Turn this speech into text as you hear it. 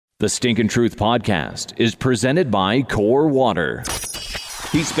The Stinkin' Truth podcast is presented by Core Water.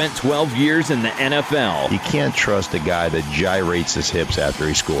 He spent 12 years in the NFL. You can't trust a guy that gyrates his hips after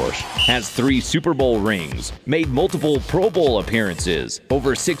he scores. Has 3 Super Bowl rings, made multiple Pro Bowl appearances,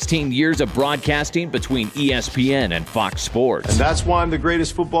 over 16 years of broadcasting between ESPN and Fox Sports. And that's why I'm the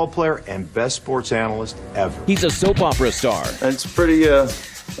greatest football player and best sports analyst ever. He's a soap opera star. That's pretty, I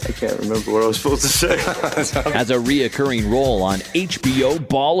can't remember what I was supposed to say. Has a reoccurring role on HBO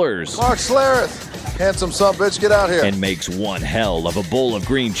Ballers. Mark Schlereth, handsome sumbitch, get out here. And makes one hell of a bowl of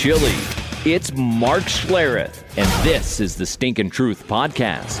green chili. It's Mark Schlereth, and this is the Stinkin' Truth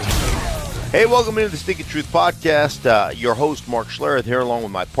podcast. Hey, welcome into the Stinkin' Truth podcast. Your host, Mark Schlereth, here along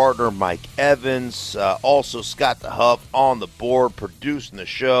with my partner, Mike Evans. Also, Scott the Huff on the board, producing the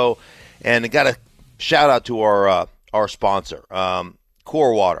show. And I got a shout out to our sponsor,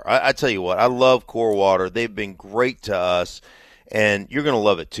 Core Water. I tell you what, I love Core Water. They've been great to us, and you're going to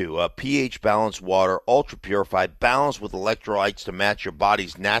love it too. pH balanced water, ultra purified, balanced with electrolytes to match your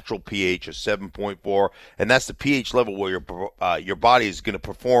body's natural pH of 7.4, and that's the pH level where your body is going to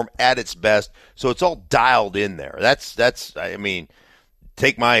perform at its best. So it's all dialed in there. That's. I mean,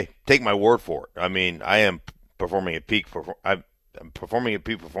 take my word for it. I mean, I am performing at peak. I'm performing at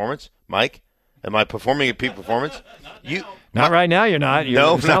peak performance, Mike. Am I performing at peak performance? Not right now, you're not. You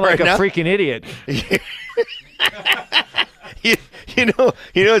sound like a freaking idiot. You know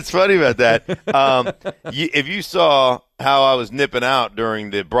what's funny about that? If you saw how I was nipping out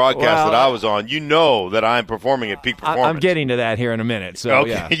during the broadcast that I was on, you know that I'm performing at peak performance. I'm getting to that here in a minute. So okay,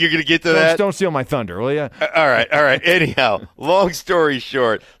 yeah. You're going to get to that? Don't steal my thunder, will you? All right. Anyhow, long story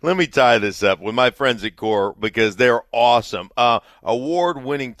short, let me tie this up with my friends at Core because they're awesome.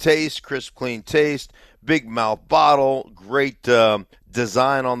 Award-winning taste, crisp, clean taste, big mouth bottle, great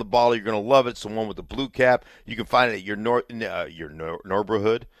design on the bottle. You're going to love it. It's the one with the blue cap. You can find it at your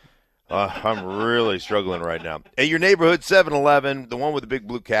neighborhood. I'm really struggling right now. At your neighborhood 7-Eleven, the one with the big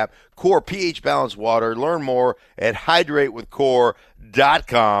blue cap. Core pH balanced water. Learn more at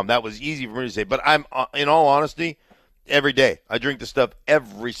hydratewithcore.com. That was easy for me to say, but I'm in all honesty, every day. I drink this stuff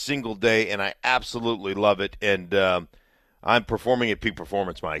every single day, and I absolutely love it. And I'm performing at peak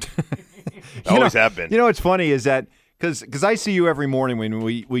performance, Mike. I always have been. You know what's funny is that because I see you every morning when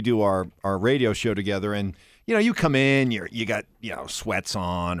we do our radio show together, and you come in, you got sweats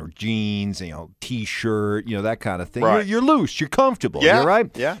on or jeans, t-shirt, that kind of thing. Right. You're loose, you're comfortable, yeah, you're right.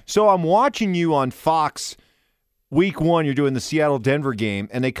 Yeah. So I'm watching you on Fox. Week 1, you're doing the Seattle-Denver game,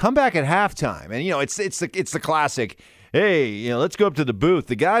 and they come back at halftime, and it's the classic. Hey, let's go up to the booth.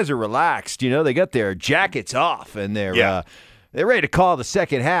 The guys are relaxed. They got their jackets off, and they're ready to call the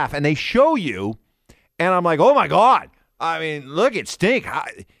second half, and they show you. And I'm like, oh, my God. I mean, look at Stink.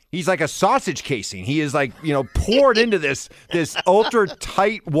 He's like a sausage casing. He is like, poured into this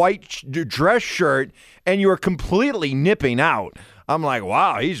ultra-tight white dress shirt, and you are completely nipping out. I'm like,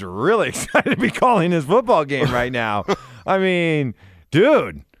 wow, he's really excited to be calling this football game right now. I mean,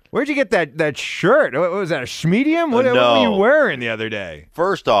 dude, where'd you get that shirt? What was that, a medium? What were you wearing the other day?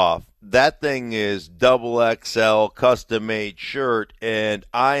 First off, that thing is double XL custom-made shirt, and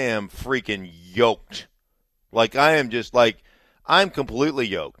I am freaking yoked. Like, I'm completely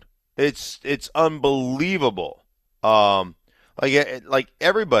yoked. It's unbelievable. Like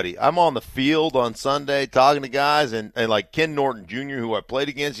everybody, I'm on the field on Sunday talking to guys, and like Ken Norton Jr., who I played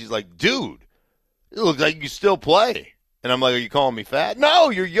against, he's like, dude, it looks like you still play. And I'm like, are you calling me fat? No,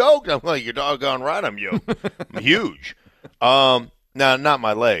 you're yoked. I'm like, you're doggone right, I'm yoked. I'm huge. Now, not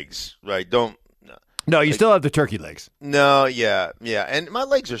my legs, right? No, you still have the turkey legs. No, yeah. And my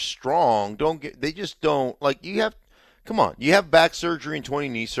legs are strong. They just don't, come on. You have back surgery and 20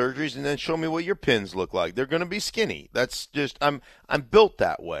 knee surgeries, and then show me what your pins look like. They're going to be skinny. That's just, I'm built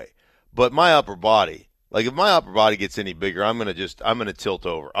that way. But my upper body, if my upper body gets any bigger, I'm going to tilt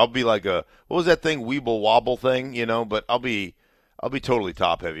over. I'll be like what was that thing, Weeble Wobble thing, but I'll be totally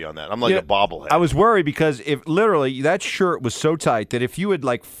top heavy on that. I'm like a bobblehead. I was worried because if literally that shirt was so tight that if you had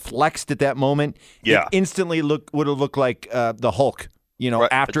flexed at that moment, it instantly would have looked like the Hulk. Right.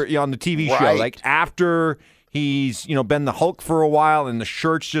 After on the TV show, after he's been the Hulk for a while and the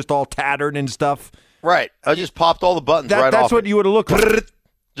shirt's just all tattered and stuff. Right. I just popped all the buttons right off. That's what you would have looked like.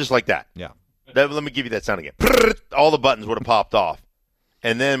 Just like that. Yeah. Let me give you that sound again. All the buttons would have popped off.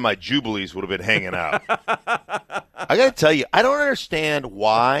 And then my jubilees would have been hanging out. I got to tell you, I don't understand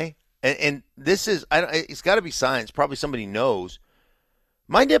why. And this is, it's got to be science. Probably somebody knows.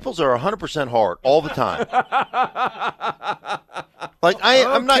 My nipples are 100% hard all the time.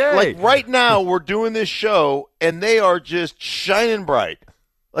 I'm not, right now we're doing this show and they are just shining bright.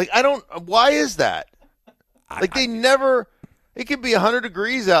 Why is that? They never, It could be 100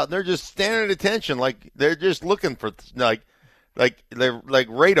 degrees out, and they're just standing at attention, like they're just looking for like they're like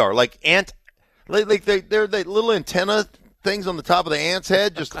radar, like they're the little antenna things on the top of the ant's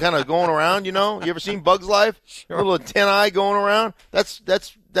head, just kind of going around. You know, you ever seen Bug's Life? Sure. Little antennae going around. That's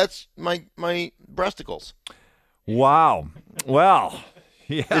my breasticles. Wow. Well.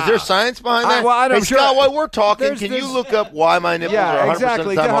 Yeah. Is there science behind that? I'm hey, sure. Scott, while we're talking, can you look up why my nipples are 100%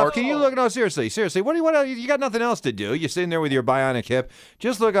 exactly. of the time hard? Can you look? No, seriously. What do you got nothing else to do? You're sitting there with your bionic hip.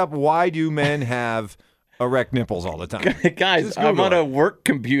 Just look up why do men have erect nipples all the time. Guys, I'm on a work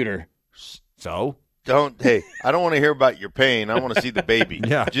computer. So? I don't want to hear about your pain. I want to see the baby.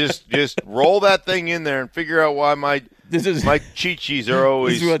 Yeah. Just roll that thing in there and figure out why my chi-chis are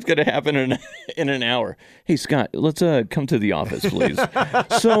always. This is what's going to happen in an hour. Hey, Scott, let's come to the office, please.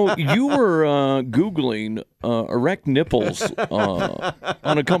 So you were Googling erect nipples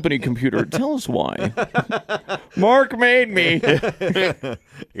on a company computer. Tell us why. Mark made me.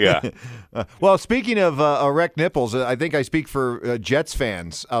 Yeah. Well, speaking of erect nipples, I think I speak for Jets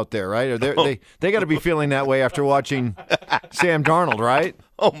fans out there, right? They got to be feeling that way after watching Sam Darnold, right?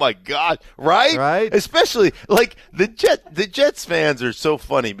 Oh my God! Right? Right. Especially like the Jets fans are so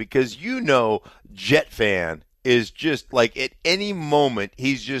funny because Jet fan is just like at any moment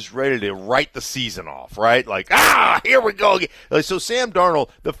he's just ready to write the season off, right? Like, here we go again. Like, so Sam Darnold,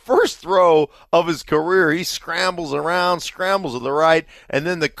 the first throw of his career, he scrambles to the right, and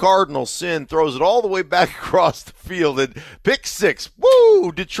then the cardinal sin throws it all the way back across the field and pick six.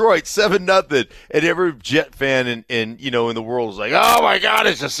 Woo! Detroit 7-0. And every Jet fan in the world is like, oh my God,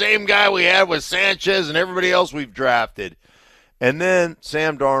 it's the same guy we had with Sanchez and everybody else we've drafted. And then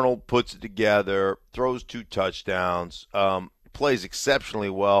Sam Darnold puts it together, throws 2 touchdowns, plays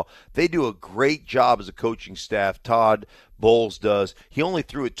exceptionally well. They do a great job as a coaching staff. Todd Bowles does. He only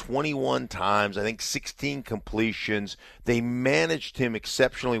threw it 21 times, I think 16 completions. They managed him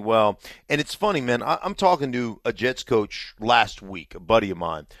exceptionally well. And it's funny, man, I'm talking to a Jets coach last week, a buddy of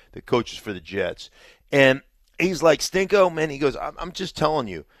mine that coaches for the Jets. And he's like, Stinko, man, he goes, I'm just telling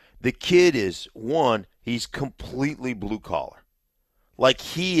you, the kid is, one, he's completely blue collar. Like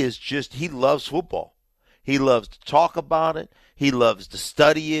he loves football. He loves to talk about it. He loves to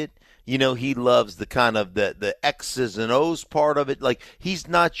study it. He loves the kind of the X's and O's part of it. Like he's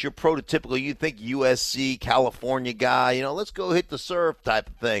not your prototypical, you think USC, California guy, let's go hit the surf type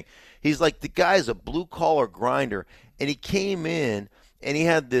of thing. He's like the guy's a blue collar grinder, and he came in and he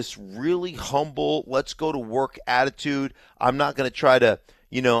had this really humble, let's go to work attitude. I'm not going to try to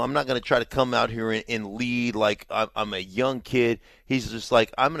come out here and lead like I'm a young kid. He's just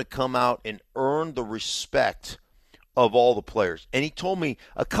like, I'm going to come out and earn the respect of all the players. And he told me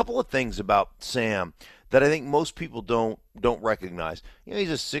a couple of things about Sam that I think most people don't recognize. He's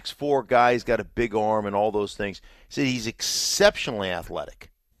a 6'4" guy. He's got a big arm and all those things. He said he's exceptionally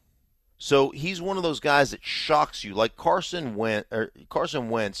athletic. So he's one of those guys that shocks you. Like Carson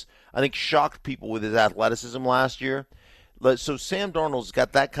Wentz, I think shocked people with his athleticism last year. So Sam Darnold's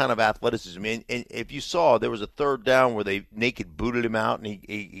got that kind of athleticism. And if you saw, there was a third down where they naked booted him out, and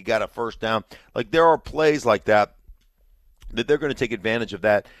he got a first down. Like there are plays like that they're going to take advantage of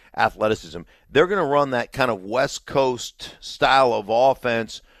that athleticism. They're going to run that kind of West Coast style of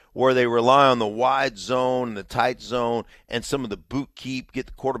offense where they rely on the wide zone and the tight zone and some of the boot keep, get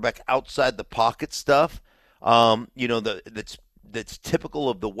the quarterback outside the pocket stuff. That's typical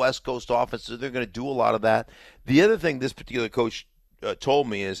of the West Coast offense, so they're going to do a lot of that. The other thing this particular coach told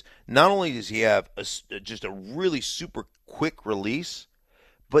me is not only does he have just a really super quick release,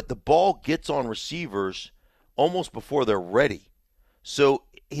 but the ball gets on receivers almost before they're ready. So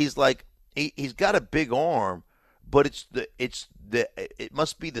he's like, he's got a big arm, but it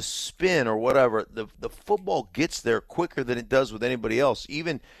must be the spin or whatever. The football gets there quicker than it does with anybody else.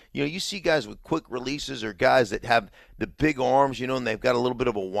 Even, you see guys with quick releases or guys that have the big arms, and they've got a little bit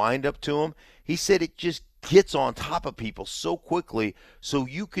of a wind up to them. He said it just gets on top of people so quickly. So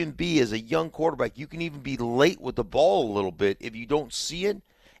you can be, as a young quarterback, you can even be late with the ball a little bit if you don't see it.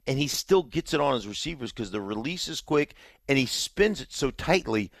 And he still gets it on his receivers because the release is quick and he spins it so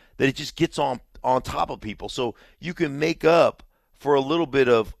tightly that it just gets on top of people. So you can make up for a little bit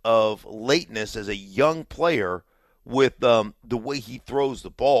of lateness as a young player with the way he throws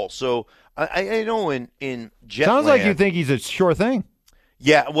the ball. So I know in Jetland, sounds like you think he's a sure thing.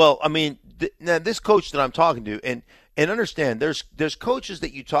 Yeah, well, I mean, now this coach that I'm talking to, and understand, there's coaches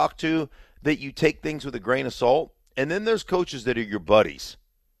that you talk to that you take things with a grain of salt, and then there's coaches that are your buddies.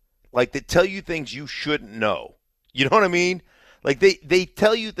 Like, they tell you things you shouldn't know. You know what I mean? Like, they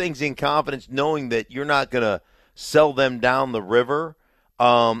tell you things in confidence knowing that you're not going to sell them down the river.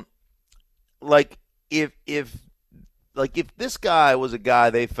 Like, if if this guy was a guy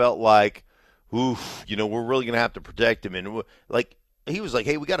they felt like, oof, we're really going to have to protect him, and like he was like,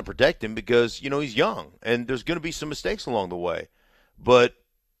 hey, we got to protect him because he's young and there's going to be some mistakes along the way, but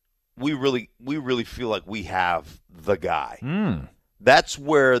we really feel like we have the guy. That's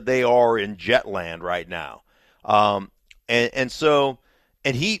where they are in Jetland right now, and so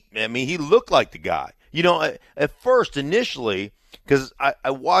he looked like the guy. At first, initially, because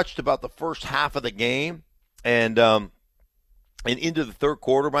I watched about the first half of the game and into the third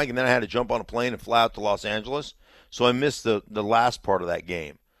quarter, Mike, and then I had to jump on a plane and fly out to Los Angeles, so I missed the last part of that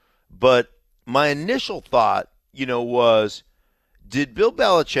game. But my initial thought, was, did Bill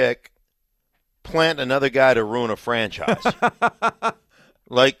Belichick plant another guy to ruin a franchise?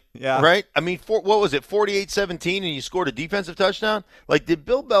 Yeah. Right? I mean, what was it, 48-17, and you scored a defensive touchdown? Like, did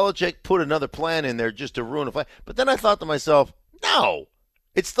Bill Belichick put another plan in there just to ruin a fight? But then I thought to myself, no,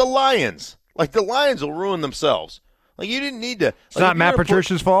 it's the Lions. Like, the Lions will ruin themselves. Like, you didn't need to. It's not Matt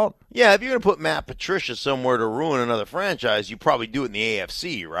Patricia's fault? Yeah, if you're going to put Matt Patricia somewhere to ruin another franchise, you probably do it in the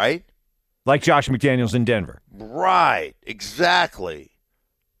AFC, right? Like Josh McDaniels in Denver. Right, exactly.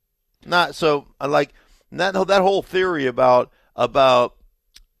 Not so. I like that whole theory about Bill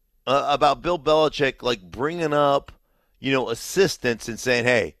Belichick, like, bringing up, assistants and saying,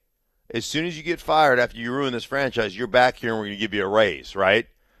 hey, as soon as you get fired after you ruin this franchise, you're back here and we're going to give you a raise, right?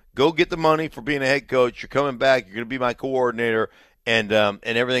 Go get the money for being a head coach. You're coming back. You're going to be my coordinator, and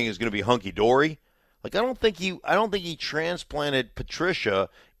everything is going to be hunky dory. Like, I don't think he transplanted Patricia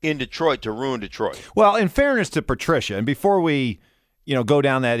in Detroit to ruin Detroit. Well, in fairness to Patricia, and before we, go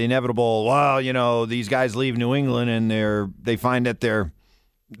down that inevitable, these guys leave New England and they find that they're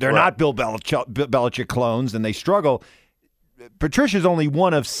Right. not Bill Belichick clones and they struggle. Patricia's only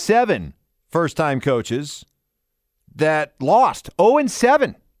one of 7 first-time coaches that lost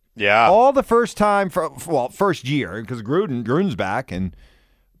 0-7. Yeah. All the first year, because Gruden's back,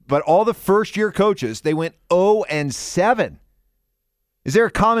 but all the first-year coaches, they went 0-7. Is there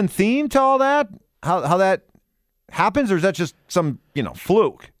a common theme to all that? How that happens, or is that just some,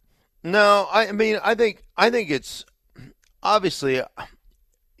 fluke? No, I mean, I think it's obviously,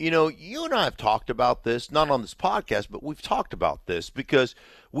 you and I have talked about this, not on this podcast, but we've talked about this because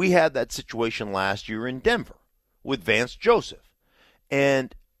we had that situation last year in Denver with Vance Joseph.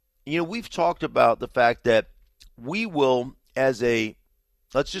 And, we've talked about the fact that we will,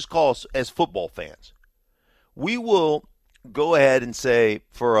 let's just call us as football fans, we will go ahead and say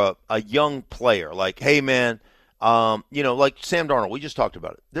for a young player, like, hey, man, like Sam Darnold, we just talked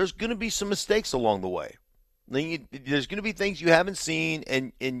about it. There's going to be some mistakes along the way. There's going to be things you haven't seen,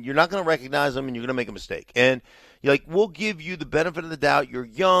 and you're not going to recognize them, and you're going to make a mistake. And we'll give you the benefit of the doubt. You're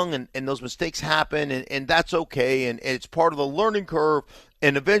young, and those mistakes happen, and that's okay, and it's part of the learning curve,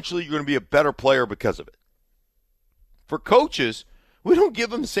 and eventually you're going to be a better player because of it. For coaches, we don't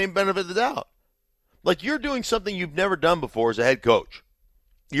give them the same benefit of the doubt. Like, you're doing something you've never done before as a head coach.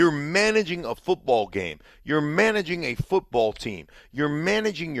 You're managing a football game. You're managing a football team. You're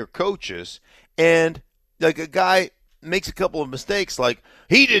managing your coaches, and like a guy makes a couple of mistakes, like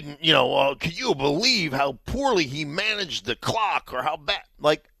he didn't, could you believe how poorly he managed the clock or how bad?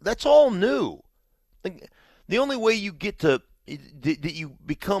 Like, that's all new. Like, the only way you get to that you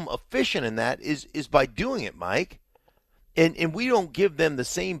become efficient in that is by doing it, Mike. And we don't give them the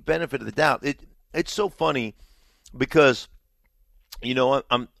same benefit of the doubt. It's so funny because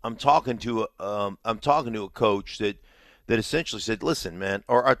I'm talking to a coach that essentially said, listen, man,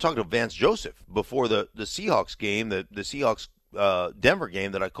 or I talked to Vance Joseph before the Seahawks game, the Seahawks Denver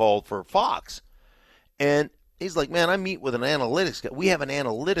game that I called for Fox. And he's like, man, I meet with an analytics guy. We have an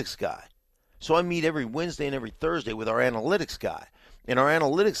analytics guy. So I meet every Wednesday and every Thursday with our analytics guy. And our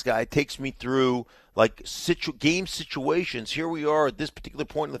analytics guy takes me through like game situations. Here we are at this particular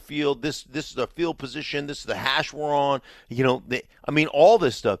point in the field. This is the field position. This is the hash we're on. All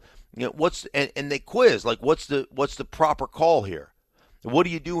this stuff. And they quiz, like, what's the proper call here? What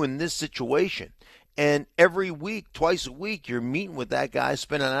do you do in this situation? And every week, twice a week, you're meeting with that guy,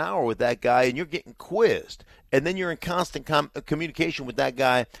 spending an hour with that guy, and you're getting quizzed. And then you're in constant communication with that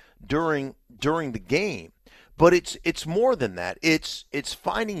guy during the game. But it's more than that. It's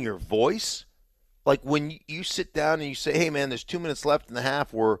finding your voice. Like when you sit down and you say, hey, man, there's 2 minutes left in the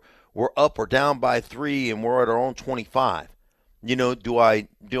half. We're up or down by 3, and we're at our own 25. Do I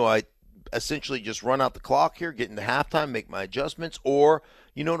essentially just run out the clock here, get into halftime, make my adjustments, or,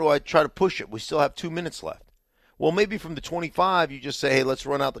 do I try to push it? We still have 2 minutes left. Well, maybe from the 25, you just say, hey, let's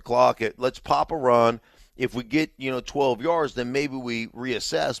run out the clock. Let's pop a run. If we get, 12 yards, then maybe we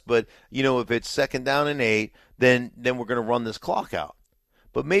reassess. But, if it's 2nd down and 8, then we're going to run this clock out.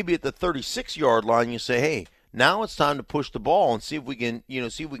 But maybe at the 36-yard line, you say, hey, Now it's time to push the ball and see if we can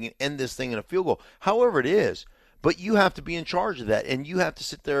end this thing in a field goal. However it is, but you have to be in charge of that, and you have to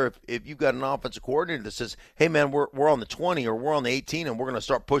sit there if you've got an offensive coordinator that says, "Hey man, we're on the 20 or we're on the 18 and we're going to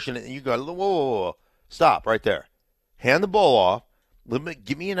start pushing it," and you go, "Whoa, stop right there, hand the ball off,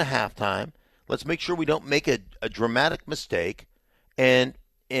 give me in a halftime. Let's make sure we don't make a dramatic mistake, and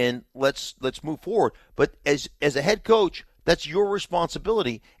let's move forward." But as a head coach, that's your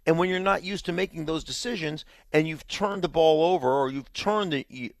responsibility. And when you're not used to making those decisions, and you've turned the ball over, or you've turned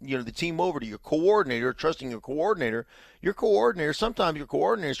the team over to your coordinator, trusting your coordinator sometimes your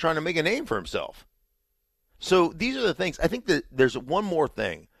coordinator is trying to make a name for himself. So these are the things. I think that there's one more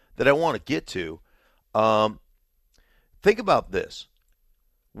thing that I want to get to. Think about this: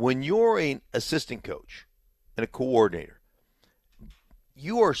 when you're an assistant coach and a coordinator,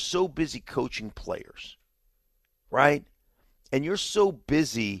 you are so busy coaching players, right? And you're so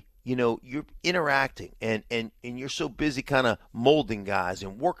busy, you're interacting and you're so busy kind of molding guys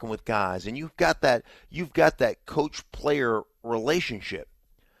and working with guys, and you've got that coach-player relationship.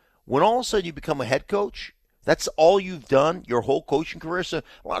 When all of a sudden you become a head coach, that's all you've done your whole coaching career. So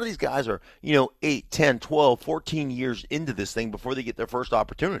a lot of these guys are, 8, 10, 12, 14 years into this thing before they get their first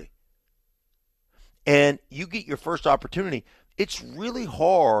opportunity. And you get your first opportunity, it's really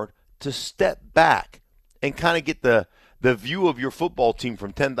hard to step back and kind of get the view of your football team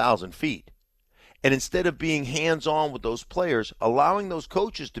from 10,000 feet. And instead of being hands-on with those players, allowing those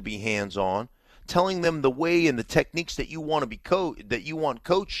coaches to be hands-on, telling them the way and the techniques that you want to be that you want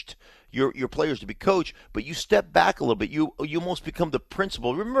coached, your players to be coached, but you step back a little bit. You almost become the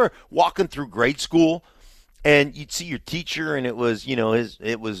principal. Remember walking through grade school and you'd see your teacher, and it was,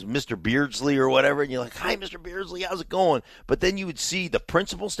 it was Mr. Beardsley or whatever, and you're like, "Hi, Mr. Beardsley, how's it going?" But then you would see the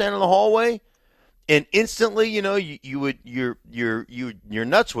principal stand in the hallway, and instantly, your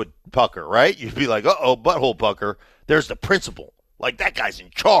nuts would pucker, right? You'd be like, "Uh-oh, butthole pucker. There's the principal. Like, that guy's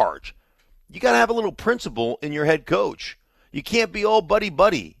in charge." You got to have a little principal in your head coach. You can't be all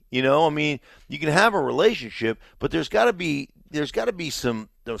buddy-buddy, you can have a relationship, but there's got to be some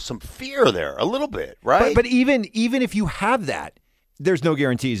fear there, a little bit, right? But even if you have that, there's no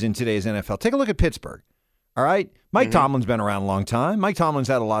guarantees in today's NFL. Take a look at Pittsburgh. All right? Mike Tomlin's been around a long time. Mike Tomlin's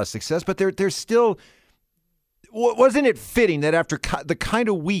had a lot of success, but there's still – wasn't it fitting that after the kind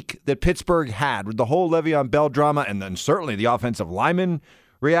of week that Pittsburgh had with the whole Le'Veon Bell drama, and then certainly the offensive lineman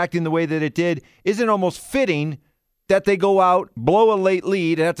reacting the way that it did, isn't it almost fitting that they go out, blow a late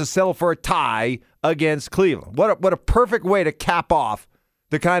lead, and have to settle for a tie against Cleveland? What a perfect way to cap off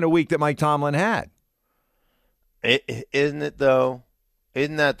the kind of week that Mike Tomlin had. Isn't it, though?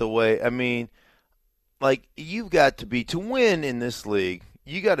 Isn't that the way? I mean – like, you've got to be, to win in this league,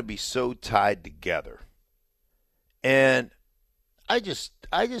 you got to be so tied together. And I just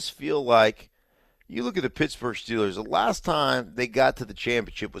feel like, you look at the Pittsburgh Steelers, the last time they got to the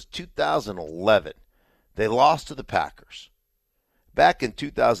championship was 2011. They lost to the Packers. Back in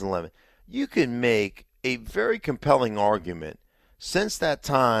 2011, you can make a very compelling argument. Since that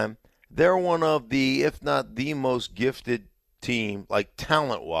time, they're one of the, if not the most gifted team, like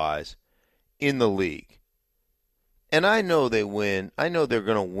talent-wise, in the league. And I know they win. I know they're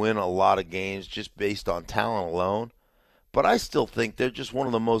going to win a lot of games just based on talent alone. But I still think they're just one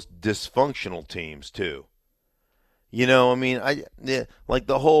of the most dysfunctional teams, too. Like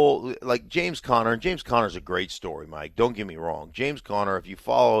James Conner. And James Conner's a great story, Mike. Don't get me wrong. James Conner, if you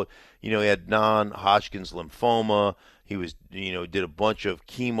follow, he had non-Hodgkin's lymphoma. He was, did a bunch of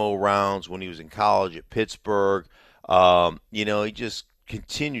chemo rounds when he was in college at Pittsburgh. He just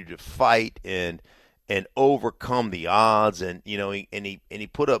continued to fight and overcome the odds, and he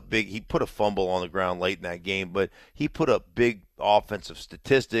put up he put a fumble on the ground late in that game, but he put up big offensive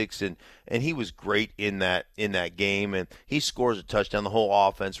statistics, and he was great in that game, and he scores a touchdown. The whole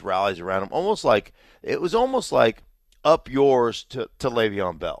offense rallies around him, almost like up yours to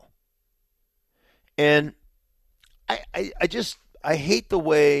Le'Veon Bell. And I hate the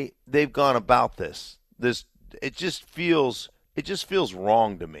way they've gone about this. It just feels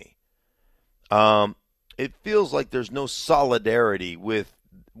wrong to me. It feels like there's no solidarity with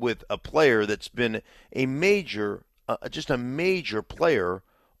a player that's been a major player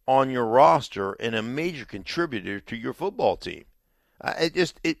on your roster and a major contributor to your football team.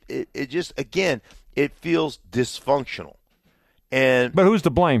 It feels dysfunctional. But who's to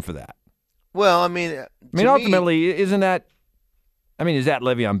blame for that? Well, ultimately, isn't that? Is that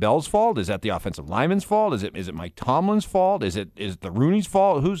Le'Veon Bell's fault? Is that the offensive lineman's fault? Is it Mike Tomlin's fault? Is the Rooney's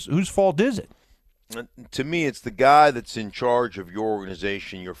fault? Whose fault is it? To me, it's the guy that's in charge of your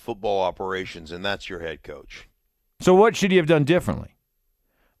organization, your football operations, and that's your head coach. So what should he have done differently?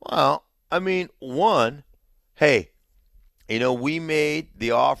 Well, one, hey, we made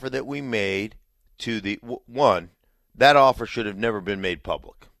the offer that we made to the one. That offer should have never been made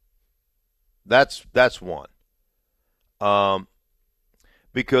public. That's one.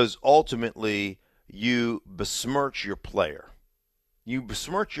 Because ultimately you besmirch your player. You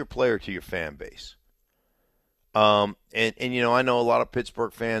besmirch your player to your fan base. And I know a lot of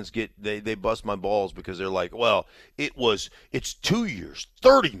Pittsburgh fans they bust my balls because they're like, well, it's 2 years,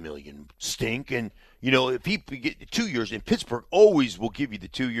 $30 million, stink, and if he get 2 years, and Pittsburgh always will give you the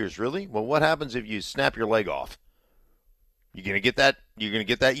 2 years. Really? Well, what happens if you snap your leg off? You're gonna get that. You're gonna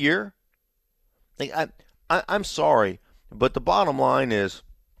get that year. I'm sorry, but the bottom line is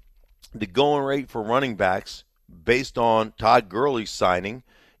the going rate for running backs based on Todd Gurley's signing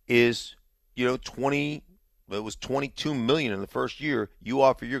is 20. It was $22 million in the first year. You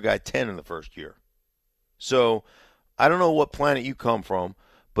offer your guy $10 in the first year. So I don't know what planet you come from,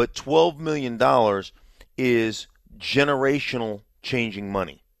 but $12 million is generational changing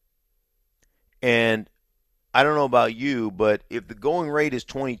money. And I don't know about you, but if the going rate is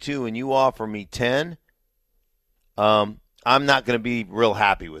 22 and you offer me 10, I'm not going to be real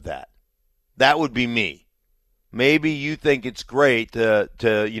happy with that. That would be me. Maybe you think it's great to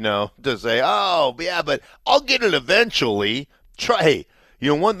say, oh, yeah, but I'll get it eventually. Hey,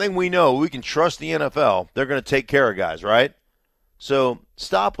 one thing we know, we can trust the NFL. They're going to take care of guys, right? So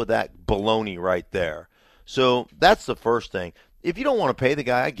stop with that baloney right there. So that's the first thing. If you don't want to pay the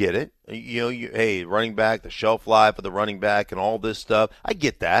guy, I get it. Hey, running back, the shelf life of the running back and all this stuff, I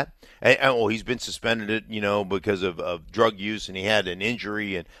get that. And he's been suspended, because of drug use and he had an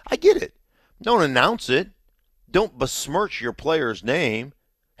injury, and I get it. Don't announce it. Don't besmirch your player's name.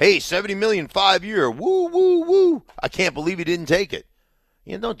 Hey, $70 million 5 year. Woo, woo, woo. I can't believe he didn't take it.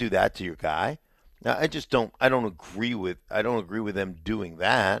 Don't do that to your guy. Now, I don't agree with them doing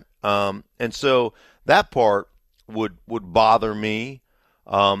that. And so that part would bother me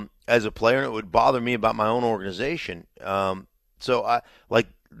as a player, and it would bother me about my own organization. So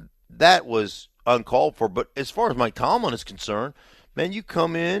that was uncalled for. But as far as Mike Tomlin is concerned, man, you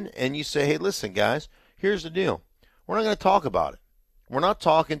come in and you say, hey, listen, guys, here's the deal. We're not going to talk about it. We're not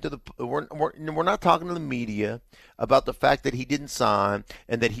talking to we're not talking to the media about the fact that he didn't sign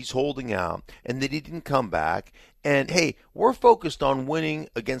and that he's holding out and that he didn't come back. And hey, we're focused on winning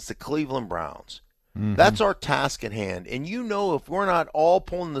against the Cleveland Browns. Mm-hmm. That's our task at hand. And if we're not all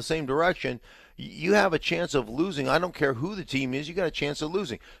pulling in the same direction, you have a chance of losing. I don't care who the team is. You got a chance of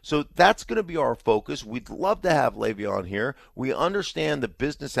losing. So that's going to be our focus. We'd love to have Le'Veon here. We understand the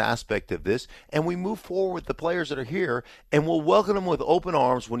business aspect of this, and we move forward with the players that are here, and we'll welcome him with open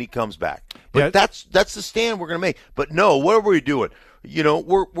arms when he comes back. But that's the stand we're going to make. But no, what are we doing? We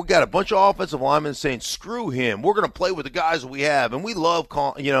got a bunch of offensive linemen saying, screw him. We're going to play with the guys that we have, and we love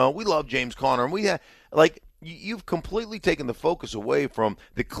James Conner, and we have You've completely taken the focus away from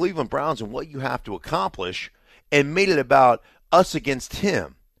the Cleveland Browns and what you have to accomplish and made it about us against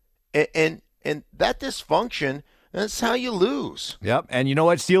him. And that dysfunction, that's how you lose. Yep. And you know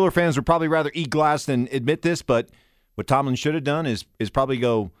what? Steeler fans would probably rather eat glass than admit this, but what Tomlin should have done is probably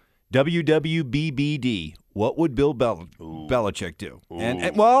go WWBBD. What would Bill Belichick do?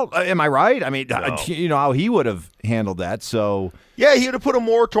 And well, am I right? I mean, no. You know how he would have handled that. So yeah, he would have put a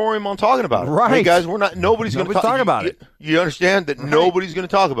moratorium on talking about it. Right, hey guys, nobody's going to talk about it. You understand that nobody's going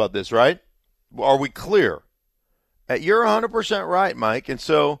to talk about this, right? Are we clear? You're 100% right, Mike. And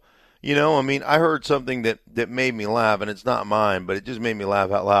so, I heard something that made me laugh, and it's not mine, but it just made me laugh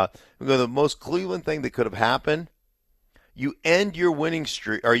out loud. Because the most Cleveland thing that could have happened. You end your winning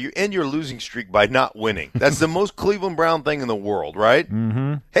streak, or you end your losing streak by not winning. That's the most Cleveland Brown thing in the world, right?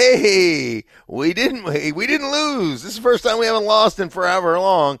 Mm-hmm. Hey, we didn't lose. This is the first time we haven't lost in forever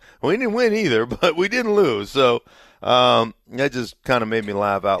long. We didn't win either, but we didn't lose. So that just kind of made me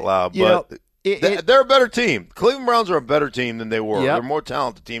laugh out loud. But they're a better team. Cleveland Browns are a better team than they were. Yep. They're a more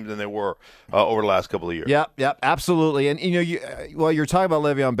talented team than they were over the last couple of years. Yep, absolutely. And you're talking about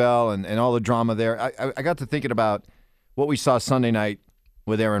Le'Veon Bell and all the drama there. I got to thinking about what we saw Sunday night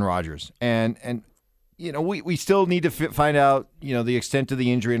with Aaron Rodgers. And we still need to find out, the extent of the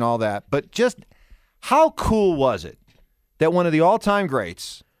injury and all that. But just how cool was it that one of the all-time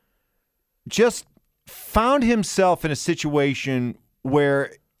greats just found himself in a situation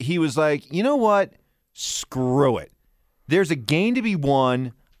where he was like, you know what? Screw it. There's a game to be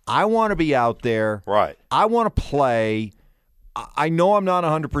won. I want to be out there. Right. I want to play. I know I'm not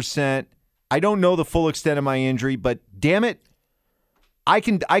 100%. I don't know the full extent of my injury, but damn it, I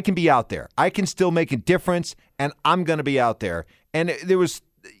can be out there. I can still make a difference, and I'm going to be out there. And there was,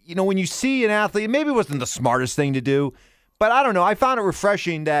 when you see an athlete, maybe it wasn't the smartest thing to do, but I don't know. I found it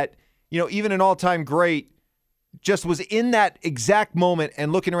refreshing that, even an all-time great just was in that exact moment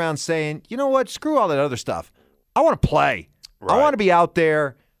and looking around saying, you know what, screw all that other stuff. I want to play. Right. I want to be out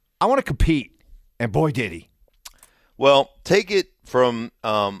there. I want to compete. And boy, did he. Well, take it from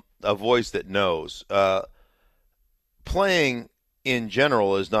a voice that knows. Playing in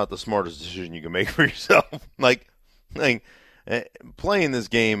general is not the smartest decision you can make for yourself. Playing this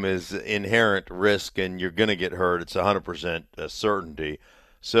game is inherent risk, and you're going to get hurt. It's 100% a certainty.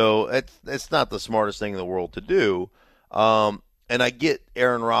 So it's not the smartest thing in the world to do. And I get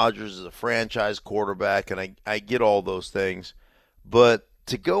Aaron Rodgers as a franchise quarterback, and I get all those things. But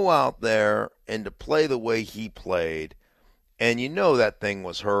to go out there and to play the way he played, and you know that thing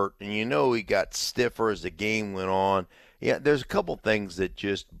was hurt, and you know he got stiffer as the game went on. Yeah, there's a couple things that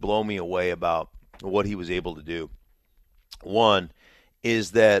just blow me away about what he was able to do. One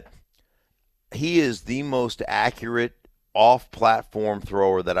is that he is the most accurate off-platform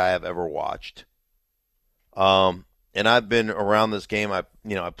thrower that I have ever watched. And I've been around this game. I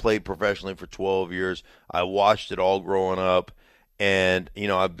played professionally for 12 years. I watched it all growing up. And,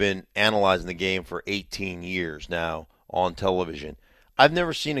 I've been analyzing the game for 18 years now on television. I've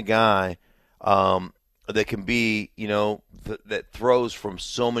never seen a guy that can be, that throws from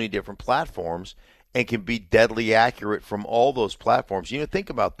so many different platforms and can be deadly accurate from all those platforms. Think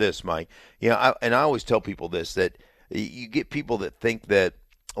about this, Mike. I always tell people this, that you get people that think that,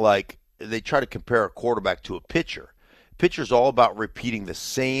 like, they try to compare a quarterback to a pitcher. Pitcher's all about repeating the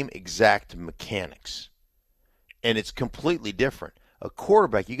same exact mechanics. And it's completely different. A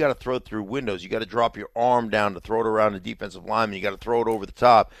quarterback, you got to throw it through windows. You got to drop your arm down to throw it around the defensive lineman. You got to throw it over the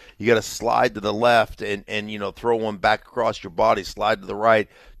top. You got to slide to the left and throw one back across your body, slide to the right,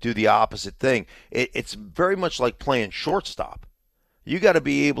 do the opposite thing. It's very much like playing shortstop. You got to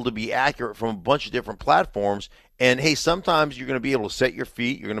be able to be accurate from a bunch of different platforms. And, hey, sometimes you're going to be able to set your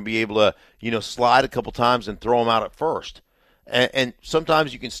feet. You're going to be able to, slide a couple times and throw them out at first. And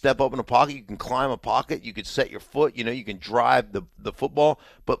sometimes you can step up in a pocket, you can climb a pocket, you can set your foot, you can drive the football.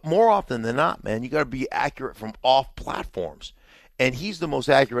 But more often than not, man, you got to be accurate from off platforms. And he's the most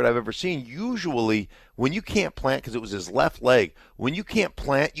accurate I've ever seen. Usually, when you can't plant, because it was his left leg, when you can't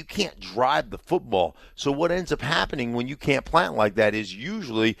plant, you can't drive the football. So what ends up happening when you can't plant like that is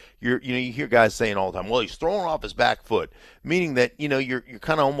usually you hear guys saying all the time, well, he's throwing off his back foot, meaning that you're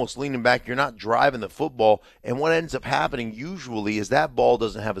kind of almost leaning back, you're not driving the football. And what ends up happening usually is that ball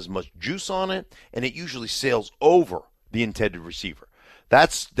doesn't have as much juice on it, and it usually sails over the intended receiver.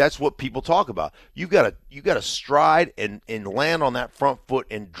 That's what people talk about. You gotta stride and land on that front foot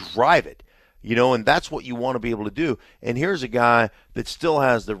and drive it, and that's what you want to be able to do. And here's a guy that still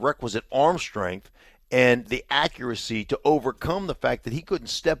has the requisite arm strength and the accuracy to overcome the fact that he couldn't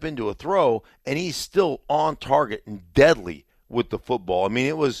step into a throw, and he's still on target and deadly with the football. I mean,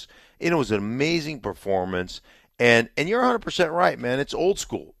 it was an amazing performance. And you're 100% right, man. It's old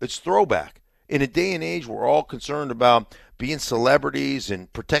school. It's throwback. In a day and age, we're all concerned about being celebrities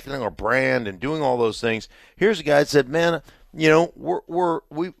and protecting our brand and doing all those things. Here's a guy that said, man,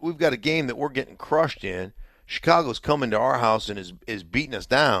 we've got a game that we're getting crushed in. Chicago's coming to our house and is beating us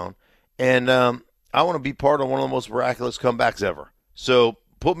down. And I want to be part of one of the most miraculous comebacks ever. So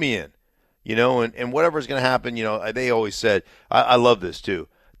put me in, and whatever's going to happen, they always said, I love this too.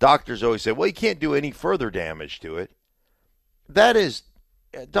 Doctors always said, well, you can't do any further damage to it. That is,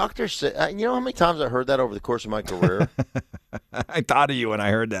 doctors say, how many times I heard that over the course of my career? I thought of you when I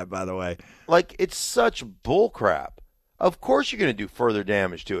heard that, by the way. Like, it's such bull crap. Of course you're going to do further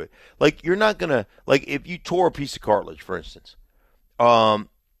damage to it. Like, you're not going to, like, if you tore a piece of cartilage, for instance, are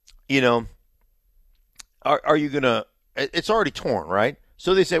you going to, it's already torn, right?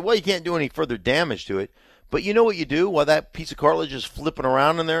 So they say, well, you can't do any further damage to it. But you know what you do while that piece of cartilage is flipping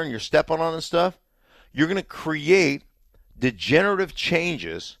around in there and you're stepping on and stuff? You're going to create degenerative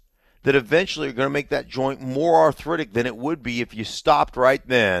changes that eventually are going to make that joint more arthritic than it would be if you stopped right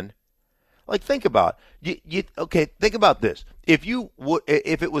then. Like, think about it. Think about this. If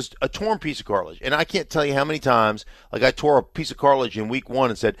it was a torn piece of cartilage, and I can't tell you how many times, like, I tore a piece of cartilage in week 1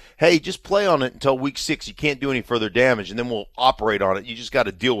 and said, hey, just play on it until week 6. You can't do any further damage, and then we'll operate on it. You just got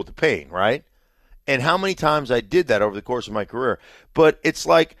to deal with the pain, right? And how many times I did that over the course of my career. But it's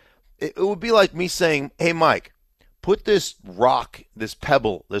like, it would be like me saying, hey, Mike, put this rock, this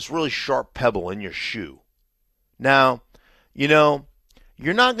pebble, this really sharp pebble in your shoe. Now, you're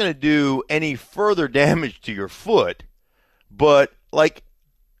not going to do any further damage to your foot, but, like,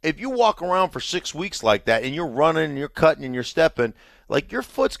 if you walk around for 6 weeks like that and you're running and you're cutting and you're stepping, like, your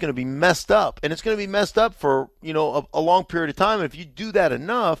foot's going to be messed up, and it's going to be messed up for, a long period of time. And if you do that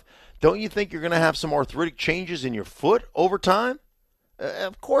enough, don't you think you're going to have some arthritic changes in your foot over time?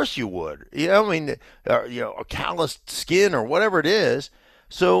 Of course you would. I mean, a calloused skin or whatever it is.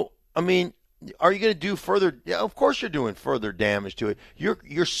 So, I mean, are you going to do further? Yeah, of course you're doing further damage to it.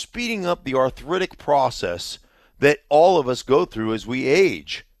 You're speeding up the arthritic process that all of us go through as we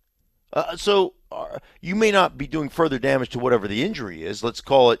age. So you may not be doing further damage to whatever the injury is. Let's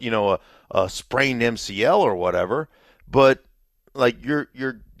call it, a sprained MCL or whatever. But like you're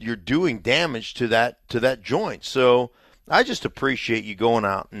doing damage to that joint. So I just appreciate you going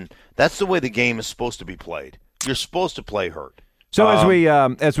out, and that's the way the game is supposed to be played. You're supposed to play hurt. So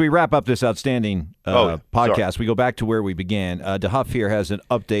as we wrap up this outstanding podcast, we go back to where we began. DeHuff here has an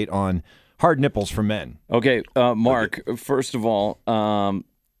update on hard nipples for men. Okay, Mark, first of all,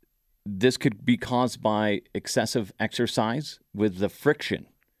 this could be caused by excessive exercise with the friction.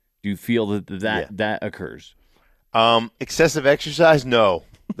 Do you feel that occurs? Excessive exercise? No.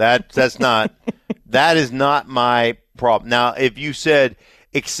 That's not. That is not my problem. Now, if you said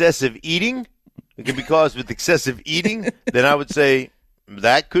excessive eating, it can be caused with excessive eating, then I would say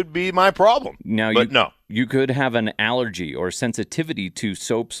that could be my problem. Now, but no. You could have an allergy or sensitivity to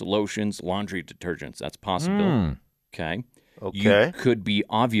soaps, lotions, laundry detergents. That's possible. Okay. You could be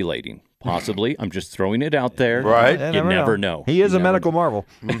ovulating, possibly. I'm just throwing it out there. Right. You never know. He is a medical marvel.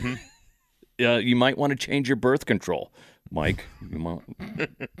 Mm-hmm. You might want to change your birth control, Mike.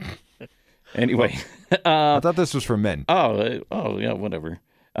 Anyway. I thought this was for men. Oh, yeah, whatever.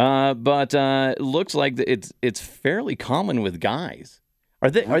 But it looks like it's fairly common with guys.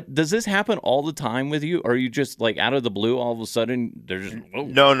 Does this happen all the time with you? Or are you just like out of the blue all of a sudden they're just whoa.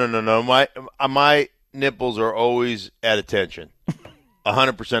 No. My nipples are always at attention.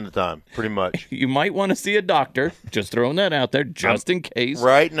 100% of the time, pretty much. You might want to see a doctor. Just throwing that out there, just in case.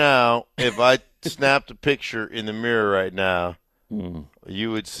 Right now, if I snapped a picture in the mirror right now,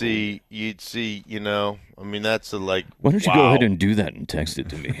 you'd see, I mean, that's Why don't you go ahead and do that and text it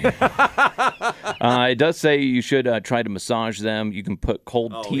to me? It does say you should try to massage them. You can put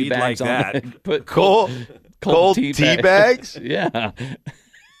cold tea bags on it. Put cold tea bags? Yeah.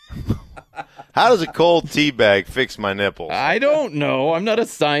 How does a cold tea bag fix my nipples? I don't know. I'm not a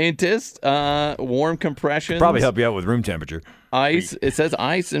scientist. Warm compressions. Probably help you out with room temperature. Ice. It says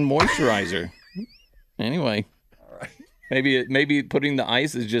ice and moisturizer. Anyway. All right. Maybe putting the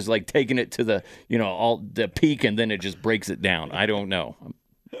ice is just like taking it to the, the peak, and then it just breaks it down. I don't know.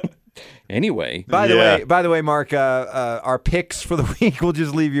 Anyway. By the way, Mark, our picks for the week, we'll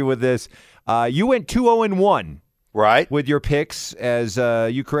just leave you with this. You went 2-0-1. Right. With your picks, as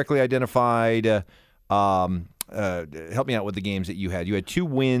you correctly identified, help me out with the games that you had. You had 2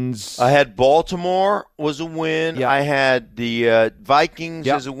 wins. I had Baltimore was a win. Yep. I had the Vikings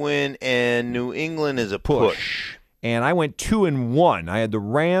as a win, and New England is a push. And I went 2-1. I had the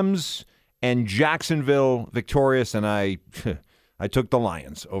Rams and Jacksonville victorious, and I took the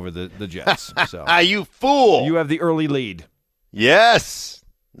Lions over the Jets. So you fool! You have the early lead. Yes,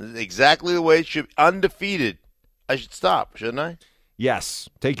 exactly the way it should be. Undefeated. I should stop, shouldn't I? Yes.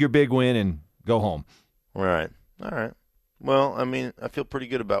 Take your big win and go home. All right. Well, I mean, I feel pretty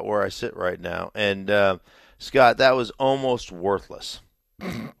good about where I sit right now. And, Scott, that was almost worthless.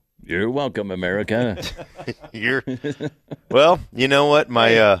 You're welcome, America. Well, you know what?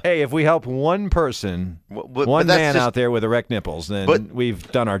 Hey, if we help one person, one man out there with erect nipples, then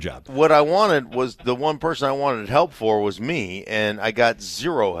we've done our job. What I wanted was the one person I wanted help for was me, and I got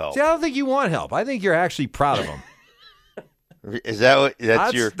zero help. See, I don't think you want help. I think you're actually proud of him. Is that what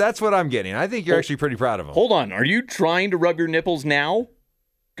that's what I'm getting. I think you're actually pretty proud of him. Hold on. Are you trying to rub your nipples now?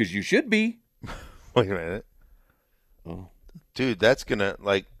 Because you should be. Wait a minute. Oh. Dude, that's gonna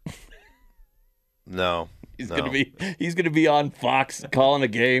no. He's gonna be on Fox calling a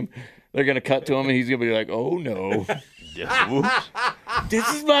game. They're gonna cut to him and he's gonna be like, "Oh no.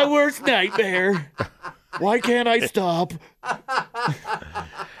 This is my worst nightmare. Why can't I stop?"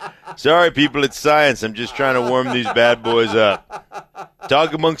 Sorry, people, it's science. I'm just trying to warm these bad boys up.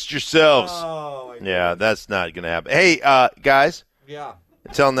 Talk amongst yourselves. Yeah, that's not going to happen. Hey, guys. Yeah.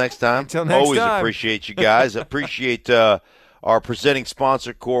 Until next time. Always appreciate you guys. Appreciate our presenting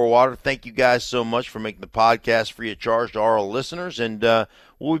sponsor, Core Water. Thank you guys so much for making the podcast free of charge to our listeners. And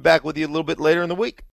we'll be back with you a little bit later in the week.